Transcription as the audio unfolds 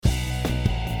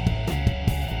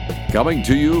Coming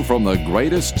to you from the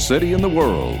greatest city in the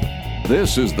world,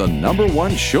 this is the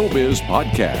 #1 showbiz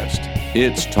podcast.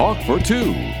 It's Talk for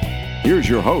Two. Here's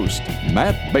your host,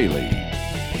 Matt Bailey.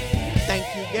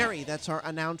 Thank you, Gary. That's our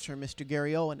announcer, Mr.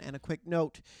 Gary Owen. And a quick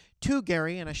note to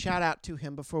Gary and a shout out to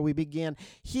him before we begin.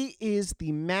 He is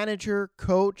the manager,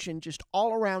 coach, and just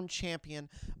all-around champion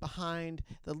behind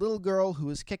the little girl who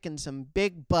is kicking some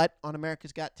big butt on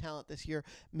America's Got Talent this year,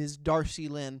 Ms. Darcy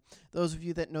Lynn. Those of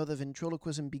you that know the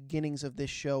ventriloquism beginnings of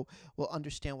this show will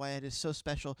understand why it is so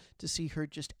special to see her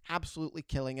just absolutely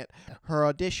killing it. Her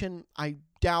audition, I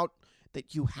doubt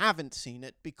that you haven't seen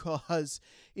it, because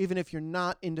even if you're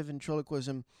not into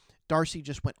ventriloquism, Darcy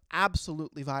just went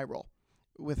absolutely viral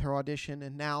with her audition,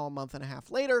 and now a month and a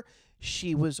half later,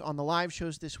 she was on the live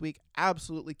shows this week,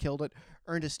 absolutely killed it,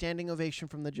 earned a standing ovation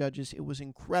from the judges. It was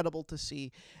incredible to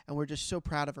see, and we're just so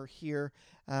proud of her here.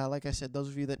 Like I said, those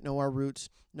of you that know our roots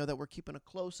know that we're keeping a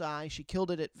close eye. She killed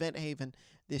it at Vent Haven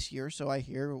this year, so I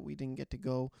hear. We didn't get to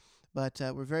go, but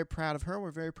we're very proud of her.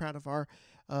 We're very proud of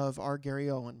our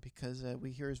Gary Owen, because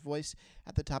we hear his voice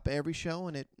at the top of every show,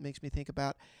 and it makes me think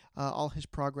about all his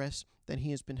progress that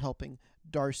he has been helping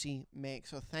Darcy make.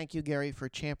 So thank you, Gary, for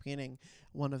championing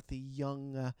one of the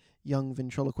young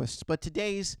ventriloquists. But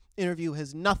today's interview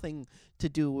has nothing to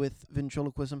do with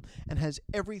ventriloquism and has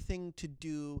everything to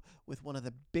do with one of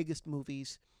the biggest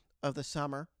movies of the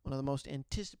summer, one of the most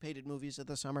anticipated movies of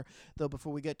the summer. Though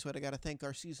before we get to it, I got to thank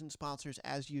our season sponsors,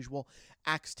 as usual,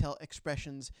 Axtel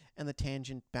Expressions and the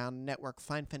Tangent Bound Network.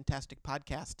 Find fantastic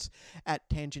podcasts at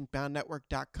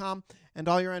tangentboundnetwork.com, and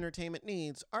all your entertainment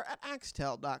needs are at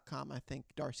axtel.com. I think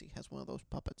Darcy has one of those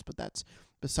puppets, but that's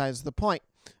besides the point.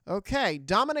 Okay,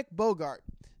 Dominic Bogart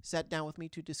sat down with me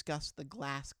to discuss The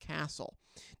Glass Castle.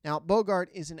 Now, Bogart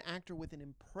is an actor with an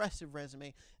impressive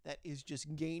resume that is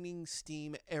just gaining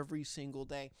steam every single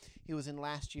day. He was in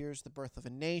last year's The Birth of a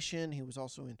Nation. He was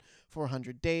also in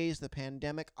 400 Days, The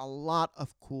Pandemic, a lot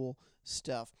of cool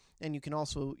stuff. And you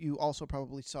also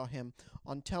probably saw him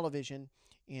on television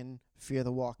in Fear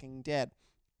the Walking Dead.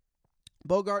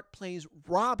 Bogart plays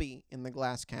Robbie in The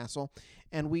Glass Castle,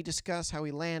 and we discuss how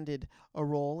he landed a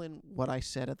role in what I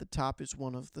said at the top is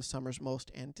one of the summer's most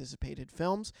anticipated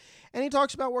films. And he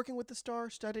talks about working with the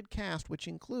star-studded cast, which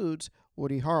includes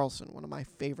Woody Harrelson, one of my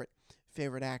favorite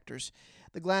actors.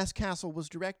 The Glass Castle was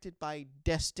directed by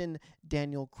Destin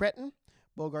Daniel Cretton,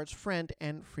 Bogart's friend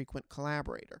and frequent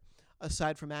collaborator.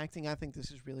 Aside from acting, I think this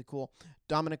is really cool.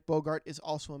 Dominic Bogart is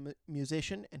also a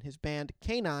musician, and his band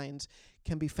Canines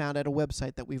can be found at a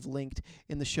website that we've linked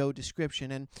in the show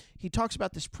description. And he talks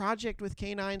about this project with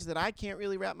Canines that I can't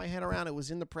really wrap my head around. It was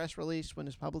in the press release when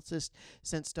his publicist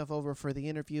sent stuff over for the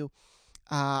interview.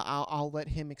 I'll let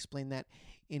him explain that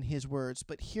in his words.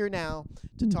 But here now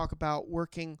to talk about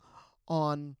working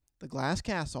on The Glass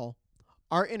Castle,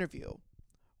 our interview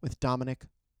with Dominic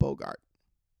Bogart.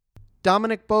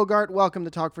 Dominic Bogart, welcome to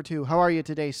Talk for Two. How are you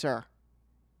today, sir?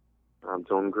 I'm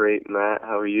doing great, Matt.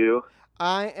 How are you?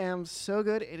 I am so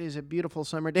good. It is a beautiful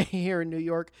summer day here in New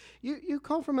York. You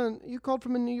called from a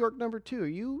New York number 2. Are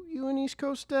you an East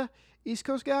Coast guy?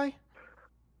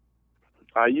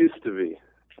 I used to be.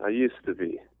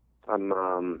 I'm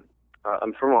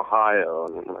from Ohio,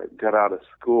 and when I got out of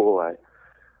school,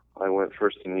 I went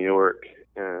first to New York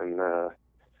and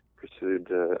pursued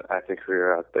an acting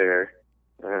career out there.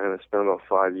 And I spent about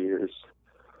 5 years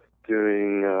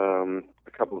doing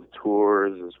a couple of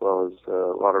tours, as well as a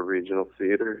lot of regional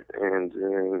theater, and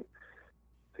doing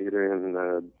theater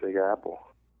in Big Apple.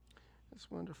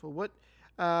 That's wonderful. What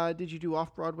did you do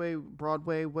off Broadway?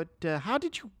 What? How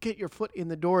did you get your foot in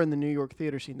the door in the New York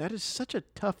theater scene? That is such a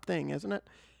tough thing, isn't it?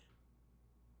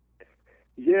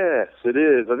 Yes, it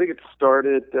is. I think it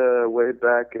started way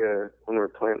back when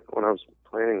I was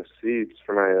planting seeds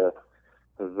for my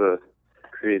the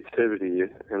creativity.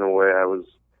 In a way,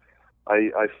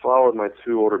 I followed my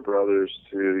 2 older brothers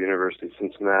to the University of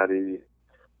Cincinnati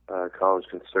College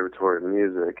Conservatory of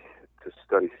Music to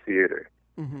study theater.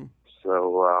 Mm-hmm.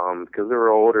 So because they were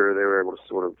older, they were able to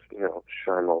sort of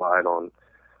shine the light on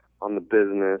the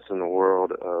business and the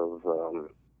world of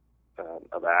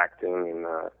acting and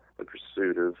the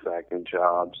pursuit of acting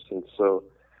jobs. And so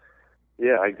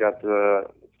I got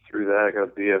through that, I got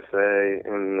a BFA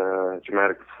in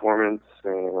dramatic performance,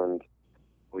 and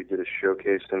we did a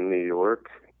showcase in New York,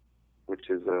 which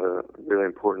is a really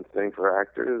important thing for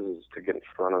actors, is to get in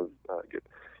front of,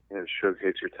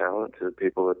 showcase your talent to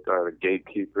people that are the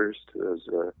gatekeepers to those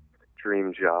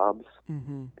dream jobs.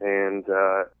 Mm-hmm. And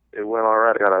it went all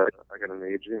right. I got an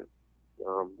agent.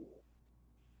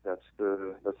 That's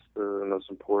the most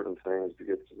important thing, is to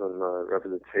get some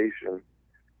representation.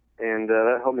 and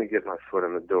that helped me get my foot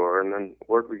in the door. And then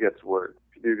work begets work.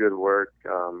 If you do good work,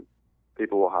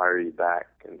 people will hire you back.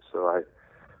 And so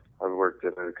I've worked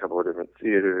at a couple of different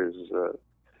theaters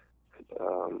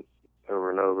over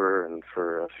and over, and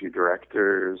for a few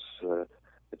directors that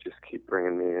just keep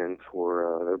bringing me in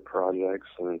for their projects.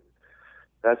 And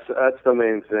that's the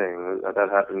main thing. That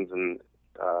happens in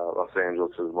Los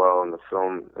Angeles as well, in the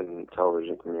film and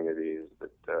television communities.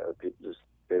 That people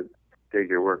they dig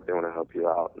your work, they want to help you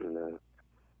out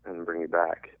and bring you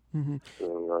back. Mm-hmm.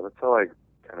 So that's how I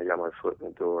kind of got my foot in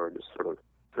the door. Just sort of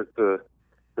took the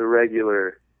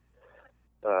regular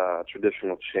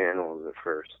traditional channels at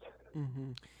first.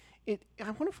 Mm-hmm. I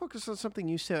want to focus on something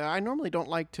you said. I normally don't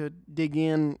like to dig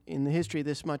in the history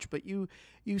this much, but you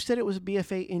said it was a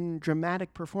BFA in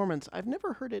dramatic performance. I've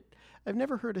never heard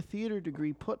a theater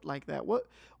degree put like that. What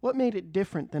made it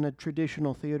different than a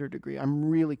traditional theater degree? I'm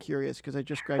really curious because I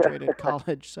just graduated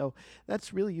college, so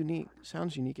that's really unique.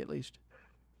 Sounds unique, at least.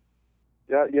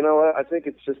 Yeah, you know what? I think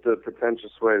it's just a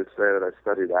pretentious way to say that I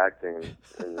studied acting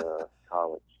in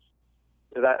college.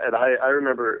 And I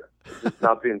remember just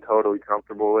not being totally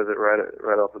comfortable with it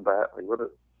right off the bat. Like, what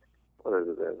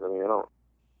is this? I mean,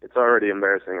 it's already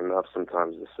embarrassing enough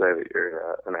sometimes to say that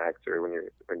you're an actor when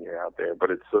you're out there.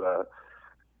 But it's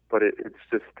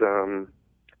just and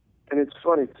it's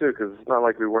funny too, because it's not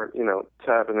like we weren't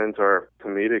tapping into our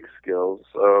comedic skills.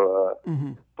 So,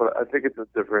 but I think it's a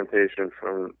differentiation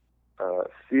from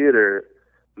theater.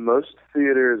 Most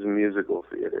theater is musical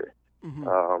theater.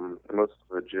 Mm-hmm. Most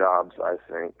of the jobs, I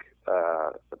think,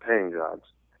 the paying jobs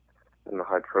and the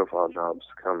high-profile jobs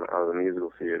come out of the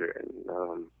musical theater.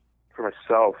 And for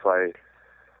myself, I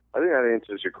think that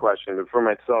answers your question. But for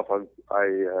myself,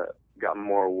 I got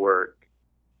more work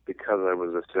because I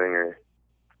was a singer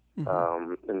in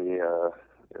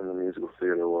the musical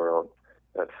theater world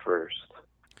at first.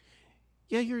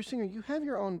 Yeah, you're a singer. You have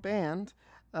your own band.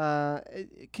 Can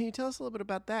you tell us a little bit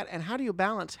about that? And how do you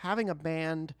balance having a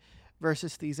band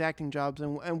versus these acting jobs,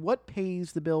 and what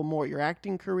pays the bill more, your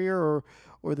acting career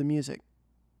or the music?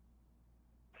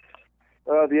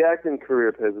 The acting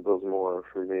career pays the bills more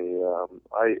for me.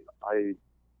 I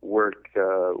work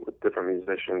with different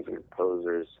musicians and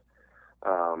composers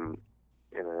in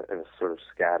a sort of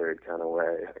scattered kind of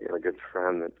way. I got a good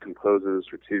friend that composes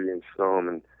for TV and film,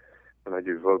 and I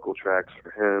do vocal tracks for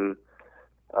him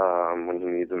when he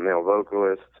needs a male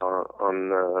vocalist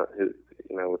on his,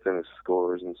 within his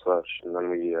scores and such. And then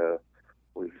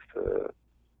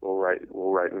we'll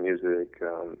write music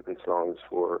and songs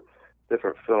for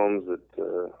different films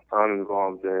that I'm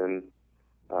involved in.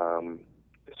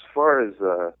 As far as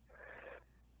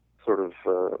sort of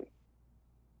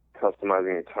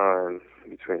customizing your time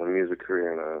between a music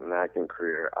career and an acting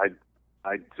career,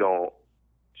 I don't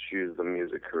choose the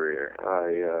music career.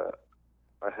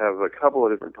 I have a couple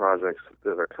of different projects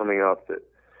that are coming up that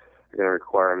are going to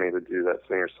require me to do that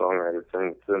singer-songwriter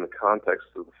thing within the context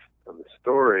of the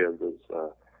story of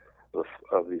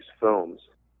these films,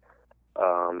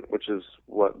 which is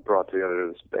what brought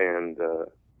together this band a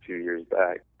few years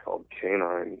back called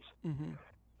Canines. Mm-hmm.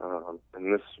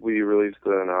 And we released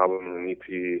an album and an EP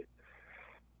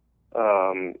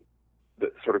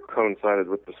that sort of coincided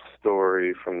with the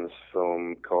story from this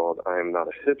film called I Am Not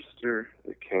a Hipster.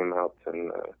 It came out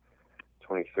in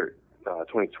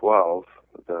 2012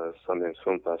 at the Sundance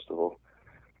Film Festival.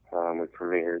 We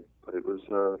premiered, but it was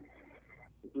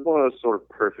one of those sort of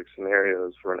perfect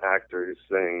scenarios for an actor who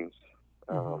sings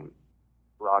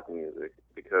rock music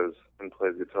and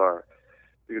plays guitar.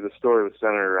 Because the story was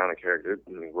centered around a character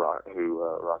who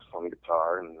rocks on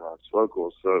guitar and rocks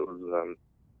vocals, so it was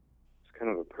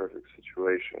kind of a perfect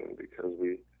situation because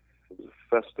it was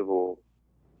a festival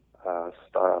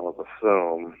style of a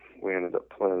film. We ended up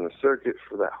playing the circuit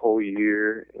for that whole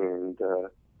year, and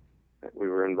we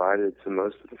were invited to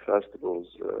most of the festivals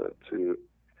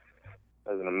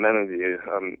as an amenity,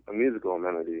 a musical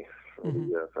amenity for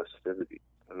the festivities,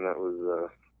 and that was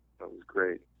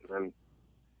great. And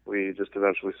we just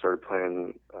eventually started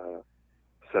playing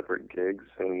separate gigs,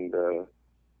 and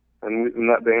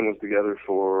that band was together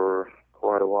for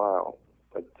quite a while.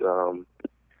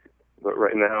 But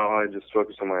right now I just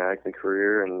focus on my acting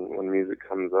career, and when music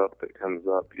comes up, it comes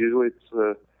up. Usually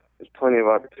there's plenty of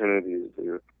opportunities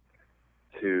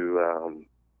to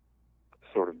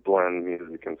sort of blend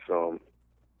music and film,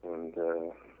 and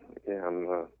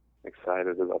I'm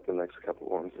excited about the next couple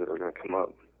ones that are going to come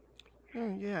up.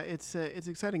 Oh, yeah, it's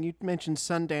exciting. You mentioned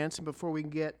Sundance, and before we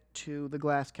get to The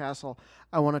Glass Castle,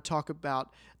 I want to talk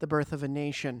about The Birth of a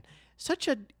Nation. Such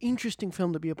an interesting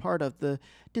film to be a part of.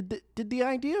 Did the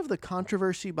idea of the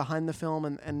controversy behind the film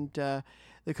and the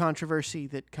controversy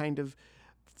that kind of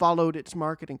followed its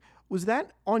marketing. Was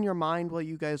that on your mind while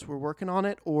you guys were working on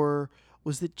it, or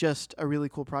was it just a really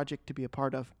cool project to be a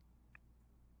part of?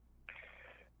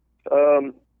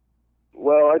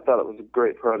 Well, I thought it was a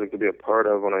great project to be a part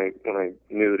of when I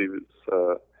knew that he was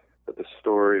that the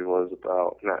story was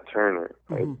about Nat Turner.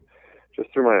 Mm-hmm.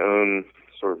 Just through my own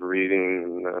sort of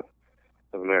reading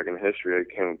of American history, I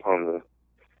came upon the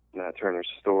Nat Turner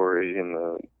story in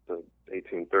the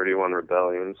 1831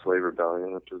 rebellion, slave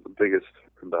rebellion, which was the biggest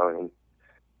rebellion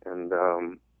and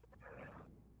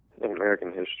in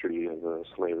American history of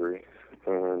slavery.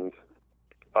 And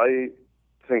I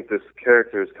think this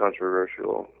character is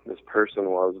controversial. This person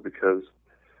was, because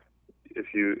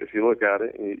if you look at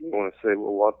it, you want to say,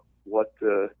 well, what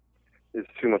is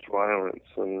too much violence,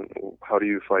 and how do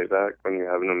you fight back when you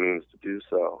have no means to do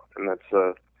so? And that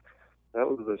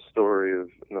was the story of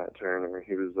Nat Turner.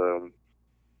 He was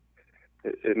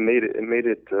it made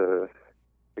it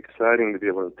exciting to be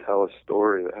able to tell a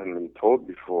story that hadn't been told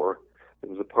before. It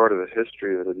was a part of the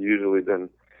history that had usually been,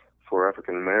 for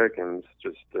African Americans,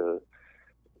 just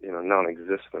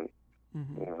non-existent.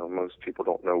 Mm-hmm. Most people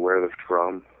don't know where they're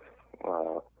from,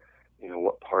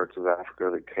 what parts of Africa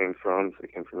they came from. If they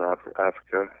came from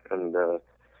Africa, and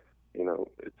it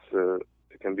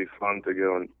can be fun to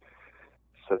go and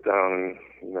sit down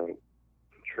and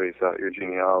trace out your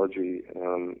genealogy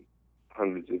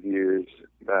hundreds of years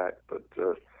back. But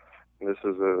this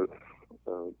is a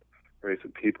race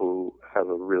of people who have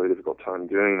a really difficult time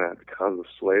doing that because of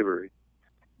slavery.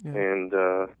 Yeah. And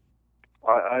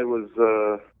I was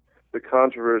the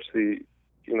controversy.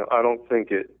 I don't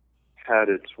think it had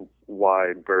its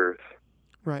wide berth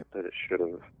Right. that it should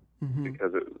have, Mm-hmm.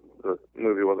 because the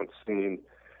movie wasn't seen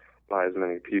by as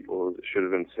many people as it should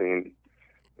have been seen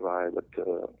by. But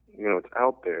it's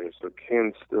out there, so it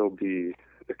can still be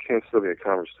a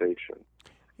conversation.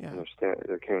 Yeah. Understand?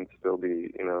 There can still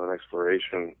be an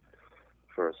exploration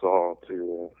for us all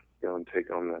to go and take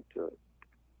on that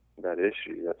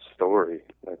issue, that story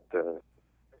that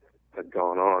had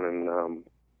gone on, and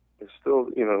it's still,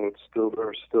 there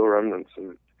are still remnants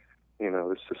of,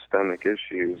 the systemic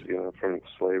issues, from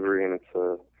slavery, and it's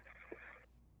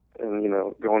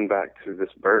going back to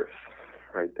this birth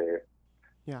right there,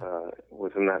 Yeah.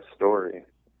 within that story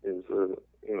is,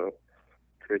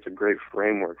 creates a great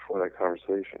framework for that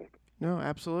conversation. No,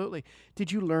 absolutely.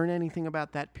 Did you learn anything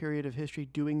about that period of history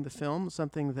doing the film?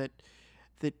 Something that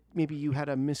maybe you had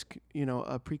a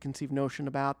preconceived notion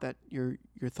about, that your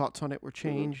thoughts on it were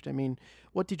changed? I mean,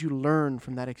 what did you learn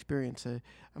from that experience?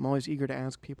 I'm always eager to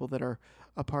ask people that are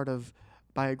a part of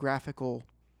biographical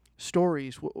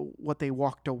stories what they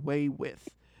walked away with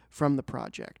from the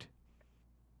project.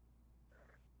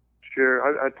 Sure,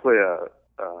 I play a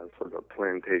sort of a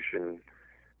plantation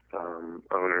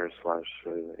owner slash,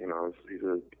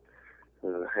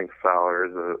 Hank Fowler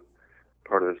is a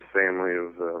part of this family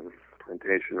of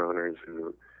plantation owners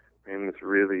who ran this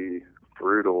really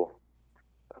brutal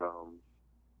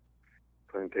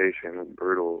plantation with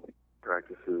brutal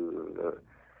practices of,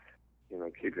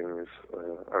 keeping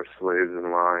our slaves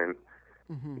in line,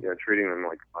 Mm-hmm. treating them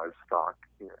like livestock,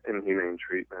 inhumane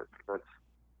treatment. That's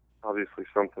obviously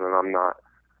something that I'm not,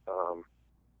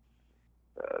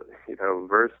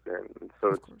 versed in. And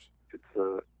so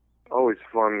it's always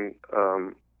fun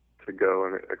to go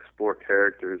and explore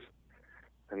characters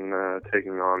and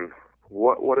taking on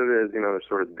what it is, their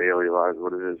sort of daily lives,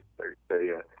 what it is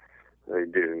they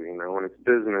do. When it's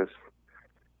business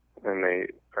and they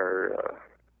are,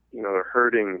 they're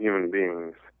hurting human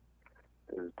beings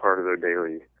is part of their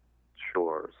daily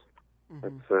chores. Mm-hmm.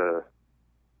 It's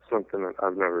something that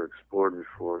I've never explored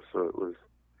before, so it was,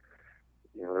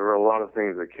 there were a lot of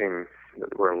things that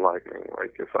were enlightening.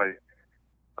 Like if I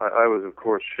was of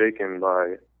course shaken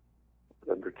by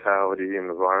the brutality and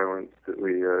the violence that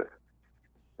we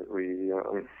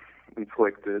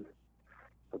inflicted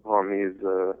upon these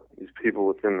people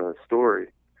within the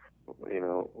story,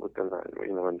 within that,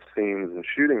 in scenes and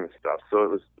shooting and stuff. So it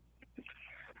was,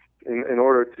 in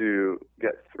order to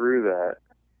get through that,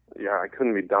 I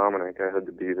couldn't be Dominic. I had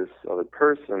to be this other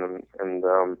person, and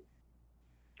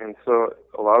so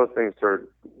a lot of things started,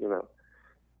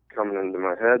 coming into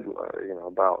my head,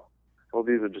 about, well,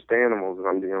 these are just animals that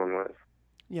I'm dealing with.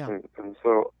 Yeah. And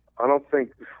so I don't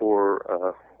think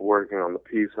before working on the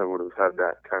piece I would have had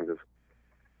that kind of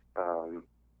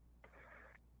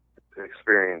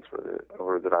experience with it,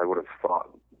 or that I would have thought,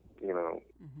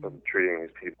 Mm-hmm. of treating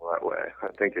these people that way. I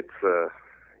think it's, so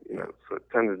it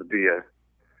tended to be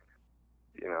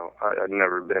I'd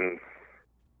never been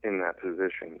in that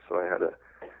position, so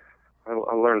I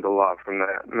learned a lot from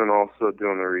that, and then also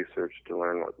doing the research to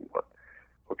learn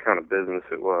what kind of business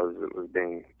it was that was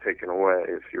being taken away.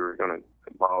 If you were going to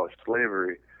abolish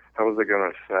slavery, how was it going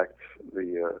to affect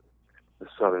the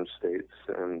southern states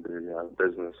and the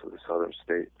business of the southern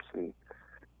states, and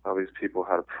how these people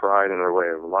had a pride in their way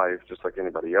of life just like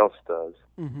anybody else does,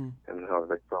 and how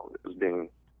they felt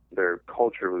their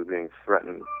culture was being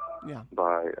threatened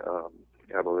by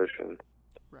abolition.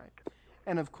 Right.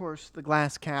 And of course, The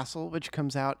Glass Castle, which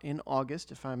comes out in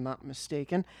August, if I'm not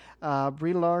mistaken.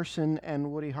 Brie Larson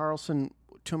and Woody Harrelson,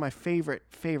 two of my favorite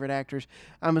actors.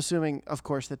 I'm assuming, of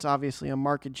course, that's obviously a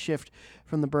marked shift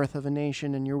from The Birth of a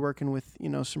Nation, and you're working with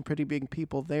some pretty big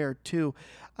people there too.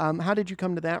 How did you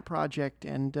come to that project,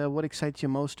 and what excites you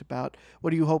most about?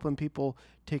 What are you hoping people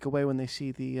take away when they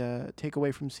see take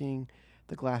away from seeing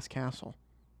The Glass Castle?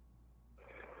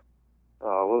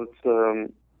 Well, it's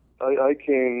I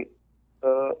came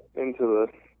into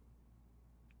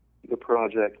the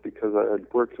project because I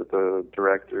had worked with the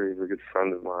director. He's a good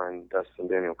friend of mine, Destin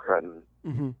Daniel Cretton.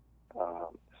 When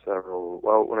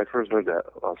I first moved to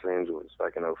Los Angeles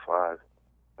back in '05,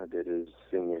 I did his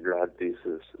senior grad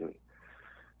thesis,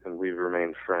 and we've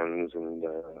remained friends and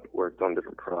worked on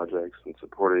different projects and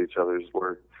supported each other's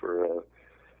work for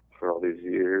all these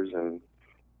years. And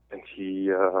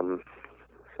he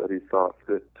said he thought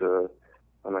that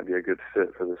I might be a good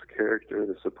fit for this character,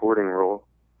 the supporting role.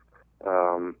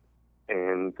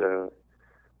 And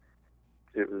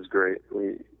it was great.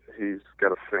 He's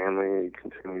got a family he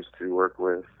continues to work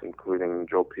with, including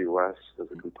Joel P. West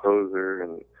as a composer,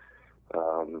 and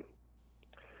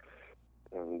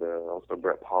also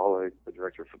Brett Pollock, the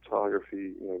director of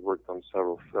photography. He worked on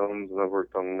several films, and I've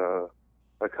worked on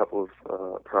a couple of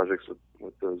projects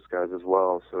with those guys as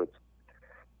well. So it's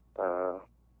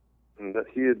and that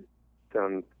he had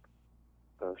done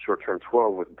Short Term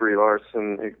 12 with Brie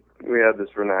Larson. We had this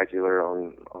vernacular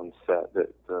on set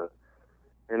that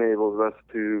enables us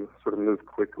to sort of move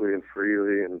quickly and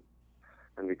freely and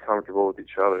be comfortable with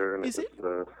each other. And Is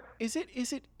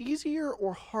it easier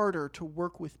or harder to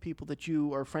work with people that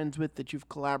you are friends with, that you've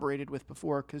collaborated with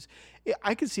before? Because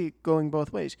I could see it going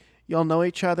both ways. You all know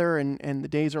each other, and the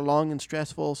days are long and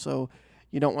stressful, so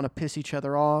you don't want to piss each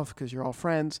other off because you're all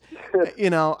friends.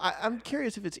 I'm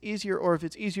curious if it's easier, or if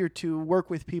it's easier to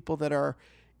work with people that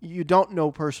you don't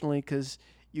know personally, because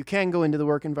you can go into the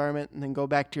work environment and then go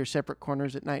back to your separate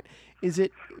corners at night. Is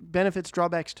it benefits,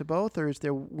 drawbacks to both, or is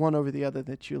there one over the other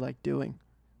that you like doing?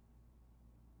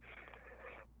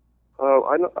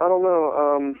 I don't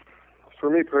know. For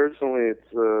me personally,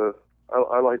 it's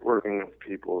I like working with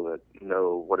people that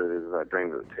know what it is that I bring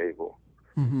to the table.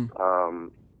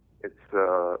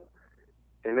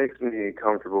 It makes me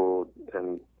comfortable,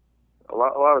 and a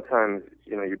lot of times,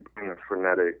 you bring a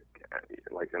frenetic,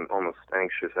 like an almost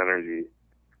anxious energy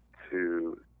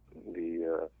to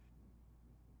the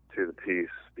piece,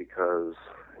 because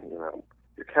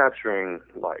you're capturing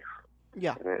life.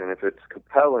 Yeah. And if it's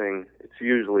compelling, it's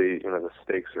usually the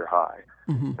stakes are high,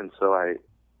 and so I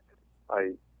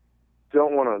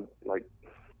don't want to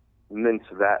mince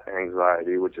that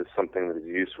anxiety, which is something that is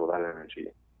useful, that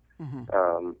energy,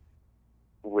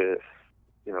 with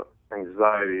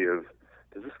anxiety of,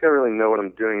 does this guy really know what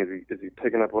I'm doing? Is he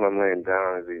picking up what I'm laying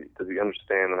down? Does he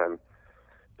understand that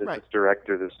this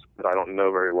director that I don't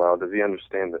know very well? Does he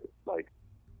understand that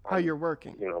how you're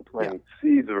working? Playing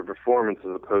seeds of a performance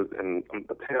as opposed, and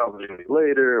the payoff is going to be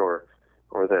later, or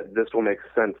that this will make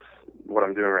sense what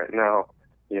I'm doing right now,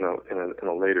 in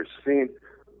a later scene.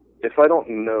 If I don't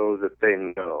know that they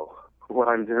know what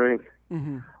I'm doing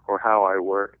or how I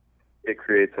work, it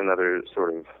creates another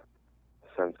sort of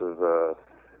sense of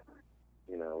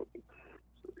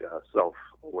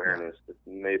self-awareness that's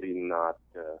maybe not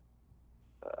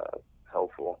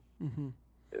helpful.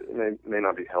 It may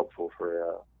not be helpful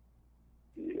for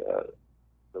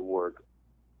the work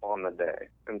on the day.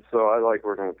 And so I like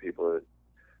working with people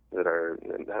that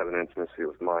have an intimacy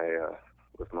with my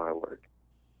work.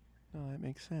 Oh, that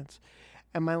makes sense.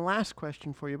 And my last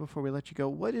question for you before we let you go: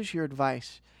 what is your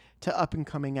advice to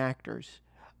up-and-coming actors,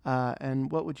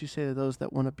 and what would you say to those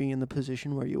that want to be in the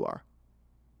position where you are?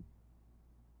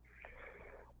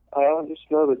 I just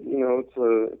know that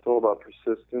it's all about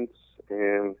persistence,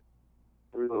 and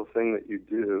every little thing that you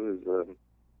do is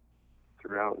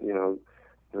throughout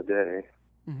the day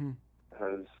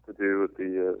has to do with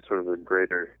the sort of the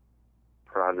greater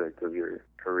project of your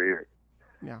career.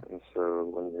 Yeah. And so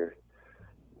when you're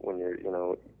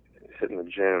hitting the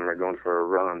gym or going for a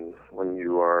run, when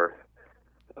you are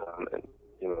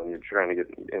you're trying to get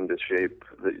into the shape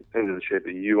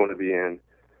that you want to be in,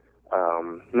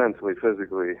 mentally,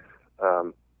 physically,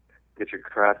 get your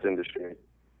craft into shape.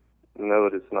 Know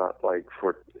that it's not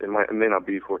it may not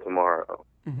be for tomorrow.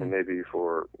 and maybe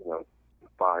for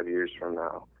 5 years from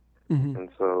now. Mm-hmm. And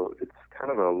so it's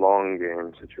kind of a long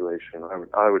game situation.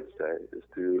 I would say if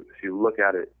you look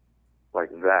at it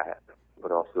like that,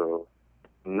 but also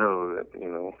know that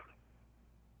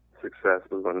success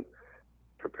is when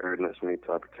preparedness meets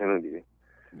opportunity.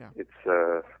 Yeah. It's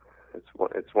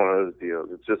one of those deals.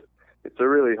 It's a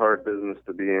really hard business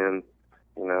to be in.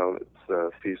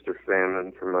 It's feast or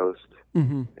famine for most,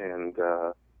 Mm-hmm. and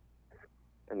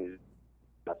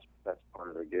that's part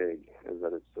of the gig, is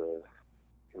that it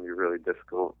can be really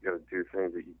difficult. You got to do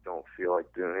things that you don't feel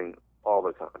like doing all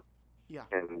the time. Yeah.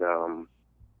 And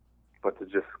but to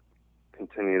just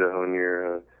continue to hone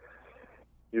your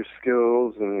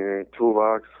skills and your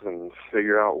toolbox and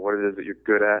figure out what it is that you're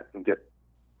good at and get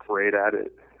great at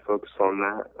it. Focus on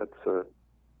that.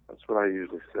 That's what I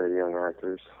usually say to young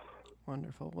actors.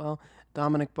 Wonderful. Well,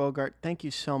 Dominic Bogart, thank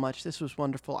you so much. This was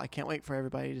wonderful. I can't wait for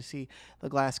everybody to see The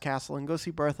Glass Castle, and go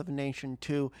see Birth of a Nation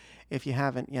too if you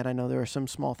haven't yet. I know there are some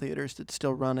small theaters that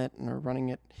still run it and are running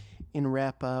it in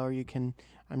rep, or you can,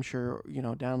 I'm sure,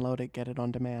 download it, get it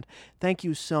on demand. Thank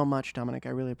you so much, Dominic. I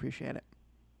really appreciate it.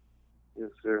 Yes,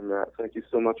 sir, Matt. Thank you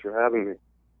so much for having me.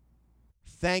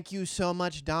 Thank you so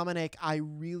much, Dominic. I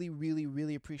really, really,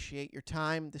 really appreciate your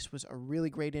time. This was a really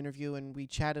great interview, and we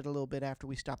chatted a little bit after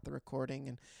we stopped the recording,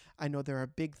 and I know there are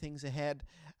big things ahead.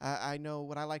 I know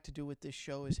what I like to do with this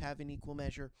show is have in equal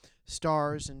measure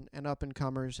stars and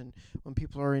up-and-comers, and when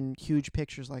people are in huge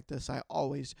pictures like this, I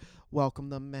always welcome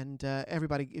them. And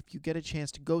everybody, if you get a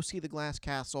chance to go see The Glass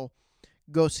Castle,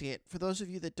 go see it. For those of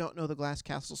you that don't know, The Glass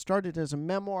Castle started as a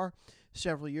memoir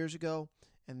several years ago,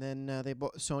 and then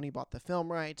Sony bought the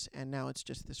film rights, and now it's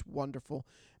just this wonderful,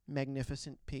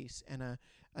 magnificent piece, and a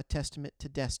testament to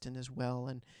Destin as well.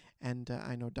 And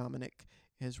I know Dominic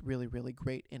is really, really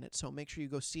great in it. So make sure you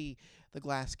go see The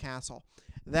Glass Castle.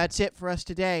 That's it for us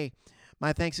today.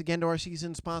 My thanks again to our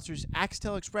season sponsors,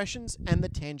 Axtel Expressions and the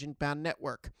Tangent Bound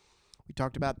Network. We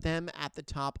talked about them at the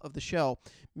top of the show.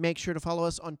 Make sure to follow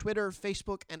us on Twitter,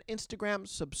 Facebook, and Instagram.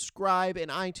 Subscribe in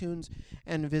iTunes,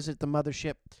 and visit the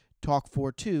mothership,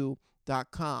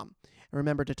 talk42.com. And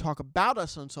remember to talk about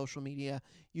us on social media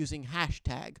using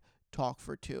hashtag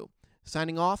Talk42.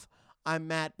 Signing off, I'm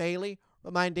Matt Bailey,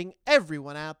 reminding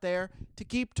everyone out there to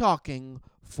keep talking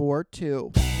for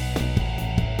two.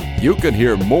 You can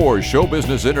hear more show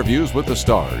business interviews with the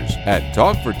stars at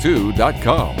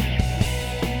talk42.com.